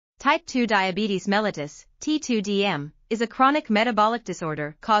Type 2 diabetes mellitus, T2DM, is a chronic metabolic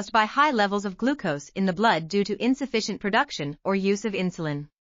disorder caused by high levels of glucose in the blood due to insufficient production or use of insulin.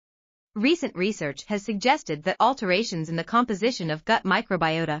 Recent research has suggested that alterations in the composition of gut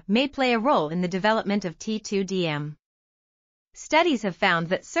microbiota may play a role in the development of T2DM. Studies have found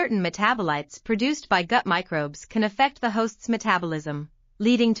that certain metabolites produced by gut microbes can affect the host's metabolism,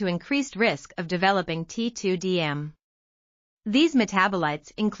 leading to increased risk of developing T2DM. These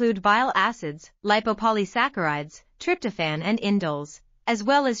metabolites include bile acids, lipopolysaccharides, tryptophan and indoles, as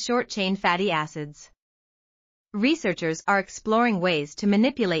well as short-chain fatty acids. Researchers are exploring ways to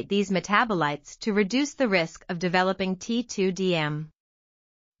manipulate these metabolites to reduce the risk of developing T2DM.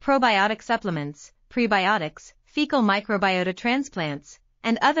 Probiotic supplements, prebiotics, fecal microbiota transplants,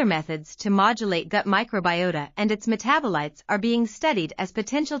 and other methods to modulate gut microbiota and its metabolites are being studied as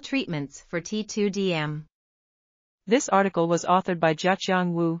potential treatments for T2DM. This article was authored by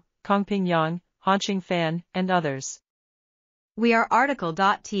Jiaqiang Wu, Kangping Yang, Hancheng Fan, and others. We are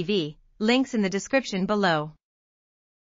RTCLTV, links in the description below.